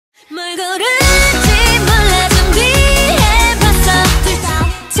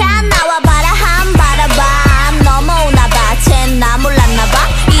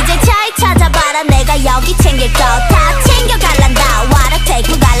우리 챙길 거 다 챙겨갈란다. 와라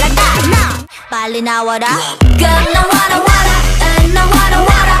take 갈란다. 나 빨리 나와라. 나 와라 와라 나 와라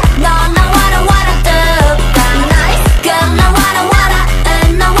와라 나 와라 와라 뜨까 nice. 나 와라 와라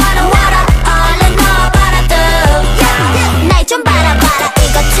나 와라 와라 얼른 넣어봐라 뜨. 날 좀 바라봐라.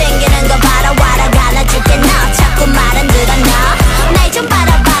 이거 챙기는 거 봐라. 와라 갈라줄게 너 자꾸 말 안 들어 너. 날 좀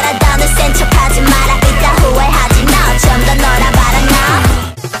바라봐라. 너는 센 척하지 마라. 이따 후회하지 너. 좀 더 놀아봐라 너.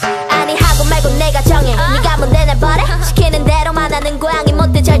 아니 하고 말고 내가 정해. 네가 뭔데 날 버려. 시키는 대로만 하는 고양이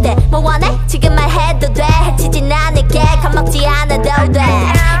못돼 절대. 뭐 원해? 지금 말해도 돼. 해치진 않을게. 겁먹지 않아도 돼.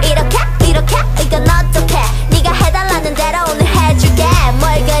 이렇게 이건 어떡해. 네가 해달라는 대로 오늘 해줄게.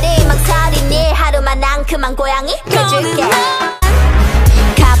 뭘 그리 망설이니. 하루만 앙큼한 고양이 해줄게.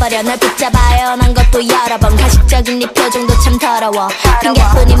 가버려 널 붙잡아요. 난 것도 여러 번. 가식적인 네 표정도 참 더러워.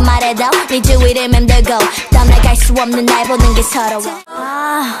 핑계뿐인 말에도 네 주위를 맴돌고 떠나갈 수 없는 날 보는 게 서러워.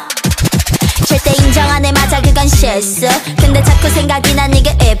 절대 인정 안 해. 맞아 그건 실수. 근데 자꾸 생각이 난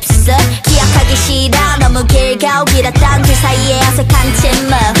네가 입술. 기억하기 싫어. 너무 길고 길었던 둘 사이에 어색한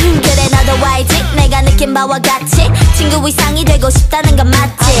침묵. 그래 너도 알지 내가 느낀 바와 같이 친구 이상이 되고 싶다는 건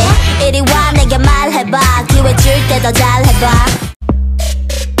맞지. 이리 와 내게 말해봐. 기회 줄 때 더 잘해봐.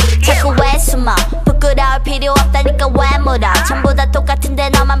 자꾸 왜 숨어. 부끄러울 필요 없다니까 왜 물어. 전부 다 똑같은데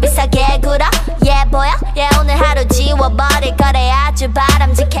너만 비싸게 굴어. 얘 보여? 얘 오늘 하루 지워버릴 거래. 아주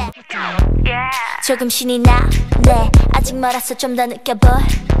바람직해. 조금 신이 나. 네 아직 멀었어. 좀 더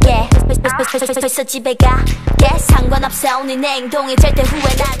느껴볼게. 벌써 집에 가게. 상관없어 오늘 내 행동에 절대 후회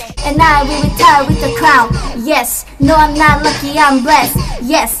안 해. And I will retire with the crown. Yes, no I'm not lucky, I'm blessed.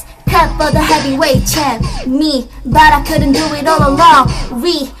 Yes, cut for the heavyweight champ. Me, but I couldn't do it all along.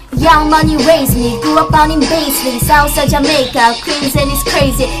 We, young money raised me. Grew up on in Baisley, Southside Jamaica. Queens and it's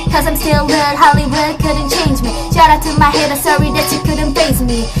crazy, cause I'm still in Hollywood, couldn't change me. Shout out to my hater, sorry that you couldn't face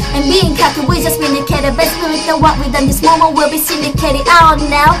me. And being cocky, we just vindicated. Best believe that what we done this moment will be syndicated out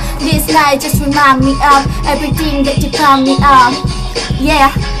now. This night just remind me of everything that you promised me of.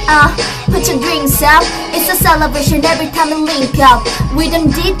 Yeah, put your drinks up. It's a celebration every time we link up. We done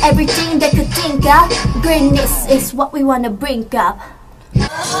did everything they could think of. Greatness is what we wanna bring up.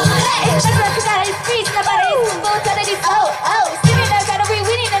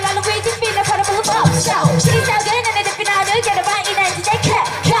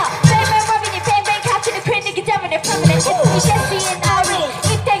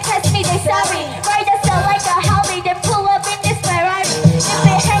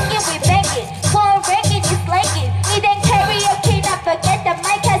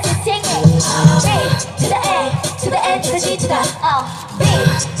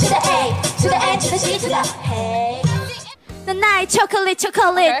 넌 나의 초콜릿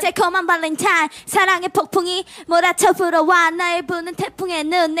달콤한 발렌타인. 사랑의 폭풍이 몰아쳐 불어와. 나의 부는 태풍의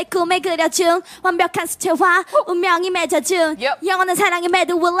눈. 내 꿈에 그려준 완벽한 수채화. 운명이 맺어준 영원한 사랑의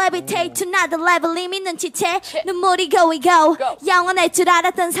매듭. Will levitate to another level. 이미 눈치채 눈물이 고이고. 영원할 줄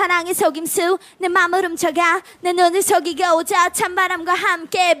알았던 사랑의 속임수. 내 맘을 훔쳐가 내 눈을 속이고. 저 찬바람과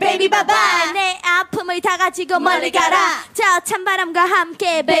함께 baby bye bye. 내 아픔을 다 가지고 멀리 가라. 저 찬바람과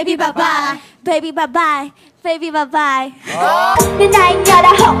함께 baby bye bye. Baby bye bye. Baby bye bye. 내 나인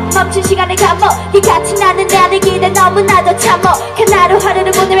 19 멈춘 시간의 감옥. 이같이 나는 내 안에 기대 너무나도 참어. 하나로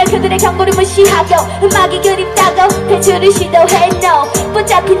하루를 보내며 그들의 경고를 무시하고 음악이 그립다고 대출을 시도해 no.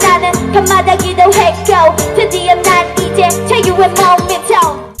 붙잡힌 나는 밤마다 기도했고 드디어 난 이제 자유의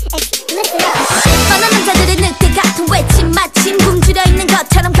몸이죠. 뻔한 남자들의 늑대 같은 외침 마침 굶주려 있는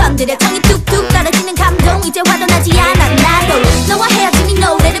것처럼 건드려 정이 뚝뚝 떨어지는 감동. 이제 화도 나지 않아 나도. 너와 헤어진 이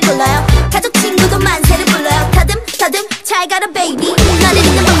노래를 불러요. 가족 친구도 만세를 불러요. 더듬 잘 가라 baby. 너를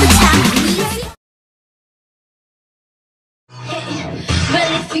잊는 법도 참 easy.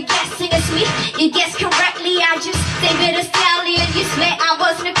 Well if you're guessing it's me, you guess correctly. I just stay with a stallion. You swear I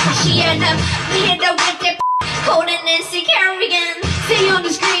wasn't a pushy and I'm here with that holding insecurian. See on the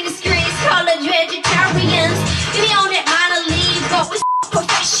screen college vegetarians. You be on it minor league, but we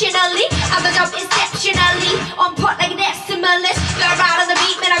professionally. I'm the job exceptionally on point like an decimalist. Girl right on the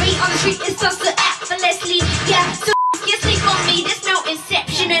beat, man I beat on the street. It's just so effortlessly. Yeah, so you sleep on me, there's no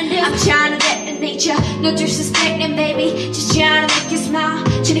inception in it. I'm trying to let the nature, no disrespecting baby. Just trying to make you smile,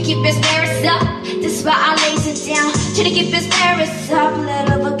 trying to keep your spirits up. That's why I lays it down, trying to keep your spirits up.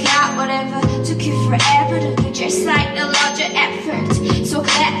 Little look out, whatever. Took you forever to do just like the larger effort. So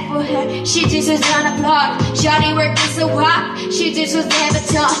clap for her, she deserves an applaud. Shawty working so hard, she deserves never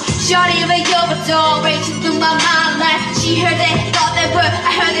taught. Shawty of a overdose, raging through my mind like she heard that, thought that word.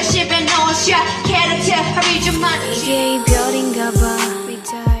 I heard that shit been on strap. Can't tell, I read your mind. 이게 이별인가 봐.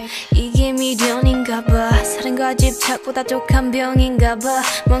 이게 미련인가 봐. 사랑과 봐 집착보다 독한 병인가 봐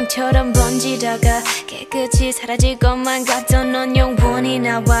멍처럼 번지다가 깨끗이 사라질 것만 같던 넌 영원히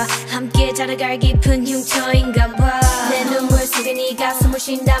나와 함께 자라갈 깊은 흉터인가 봐내 눈물 속에 네가 숨을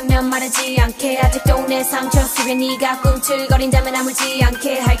쉰다면 말하지 않게 아직도 내 상처 속에 네가 꿈틀거린다면 아물지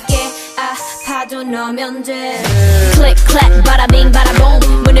않게 할게 아파도 너면 돼 클릭 클릭 바라빙 바라봉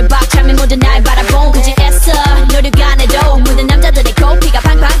문을 박차면 모두 날 바라봉 굳이 애써 노력 안 해도 모든 남자들의 코피가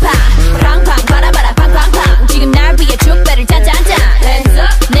팡팡팡 팡팡 바라바라 팡팡팡 지금 날 위해 축배를 짠짠짠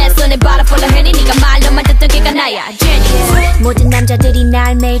내 손에 바라폴라 해니 네가 말로만 듣던 걔가 나야 JENNIE 모든 남자들이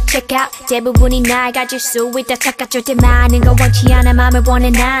날 매일 check out 대부분이 날 가질 수 있다 착각할 때 많은 거 원치 않아 맘을 원해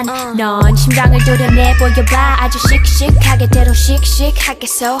난 넌 심장을 도려내 보여봐 아주 씩씩하게 때로 씩씩하게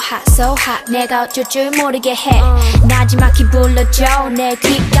so hot so hot 내가 어쩔 줄 모르게 해 나지막히 불러줘 내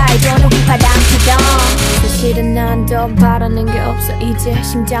귓가에 도는 휘파람처럼 사실은 난 더 바라는 게 없어 이제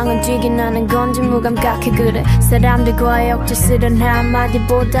심장은 뛰긴 하는 건지 무감각해 그래 사람들과의 억지스런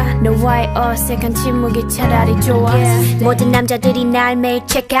한마디보다 너와의 어색한 침묵이 차라리 좋아 모든 남자들이 날 매일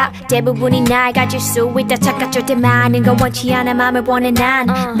check out 대부분이 날 가질 수 있다 착각할 때 많은 거 원치 않아 맘을 원해 난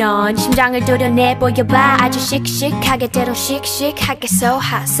넌 심장을 도려내 보여봐 아주 씩씩하게 때로 씩씩하게 so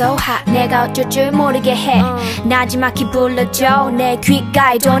hot so hot 내가 어쩔 줄 모르게 해 나지막히 불러줘 내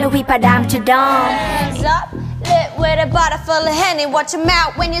귓가에 도는 휘파람처럼 Hands up, lit with a bottle full of Henny. Watch your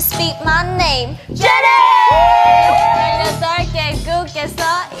mouth when you speak my name. JENNIE! 달려설게 굳게서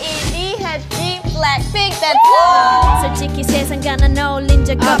이리했지 BLACKPINK that's all. 솔직히 세상과 난 어울린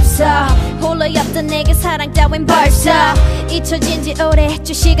적 없어 홀로였던 내게 사랑 따윈 벌써 잊혀진 지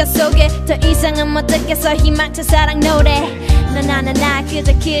오래했죠 시간 속에 더 이상은 못 듣겠어 희망찬 사랑 노래 나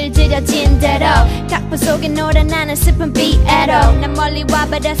그저 길들여진 대로 각본 속에 노래 나는 슬픈 비애로 난 멀리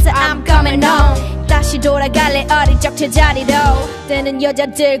와버렸어 I'm coming home 다시 돌아갈래 어릴 적 제자리로 뜨는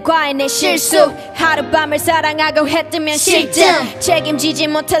여자들과의 내 실수 하룻밤을 사랑하고 했으면 실증 책임지지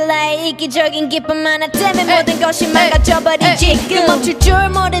못할 나의 이기적인 기쁨 하나 때문에 모든 것이 망가져버린 지금 멈출 줄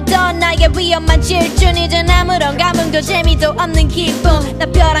모르던 나의 위험한 질주 이젠 아무런 감흥도 재미도 없는 기분 나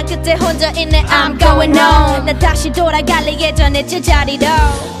벼랑 끝에 혼자 있네 I'm going home 나 다시 돌아갈래 예전의 제자리로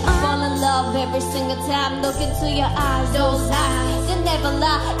I fall in love every single time. Look into your eyes, those eyes. They never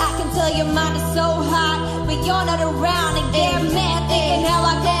lie. I can tell your mind is so hot, but you're not around and get mad. Thinking how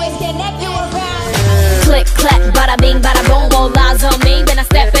I always connect you around. Click clap, bada bing, bada boom. All eyes on me when I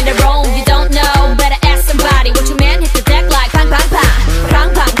step in the room. You don't know, better ask somebody. What you man hit the deck like pang pang pang, pang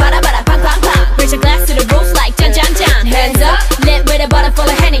pang, bada bada pang pang pang. Raise your glass to the roof like jan jan jan. Hands up, lit with a bottle full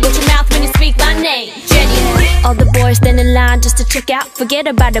of Henny. Watch your mouth when you speak my name, JENNIE. All the boys stand in line just to check out. Forget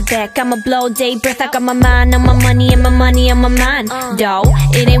about the back. I'ma blow day breath. I got my mind on my money and my money on my mind. Though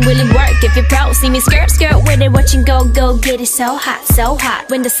it ain't really work if you're pro. See me skirt with it, watching go get it so hot, so hot.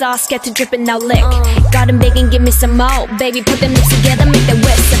 When the sauce gets to dripping, no lick. Got 'em big and give me some more. Baby, put them lips together, make the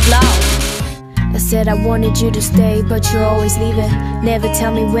whistle blow. I said I wanted you to stay, but you're always leaving. Never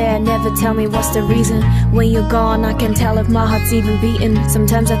tell me where, never tell me what's the reason. When you're gone, I can tell if my heart's even beating.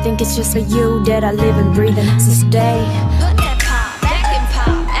 Sometimes I think it's just for you that I live and breathe in. So stay. Put that pop, back and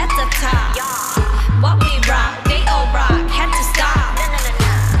pop at the top. What we rock, they all rock. Had to stop.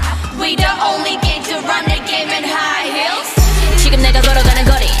 We the only game to run the game in high heels. 지금 내가 걸어가는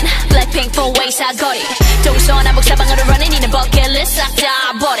거린 BLACKPINK 4-way 사거리 동서 남북 사방으로 running 이는 버킷리스트 싹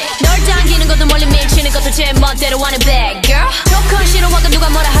다 버려 널 당기는 것도 멀리 밀치는 것도 제 멋대로 하는 bad girl 조건 싫어하고 누가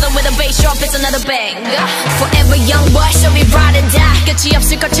뭐라 하던 with a bass drop it's another bang Forever young boy so we ride and die 끝이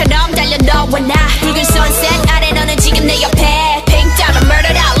없을 것처럼 달려 너와 나 붉은 sunset 아래 너는 지금 내 옆에 Pink down and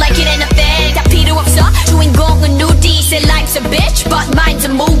murdered out like it ain't a thing 다 필요 없어 주인공은 누디 Say life's a bitch but mine's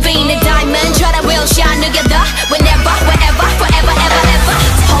a movie 내 diamond try to will shine together Whenever, wherever, forever, ever, ever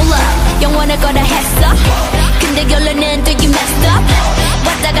Hold up 영원할 거라 했어 근데 결론은 do you messed up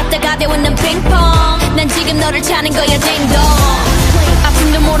왔다 갔다 가벼운 난 핑퐁 난 지금 너를 찾는 거야 딩동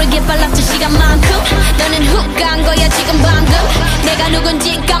아픔도 모르게 빨랐지 시간만큼 너는 훅 간 거야 지금 방금 내가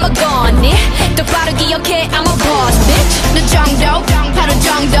누군지 까먹었니 똑바로 기억해 I'm a boss bitch 너 정도 바로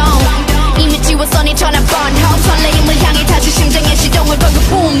정도 이미 지웠어 네 전화번호 설레임을 향해 다시 심장의 시동을 걸고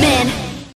booming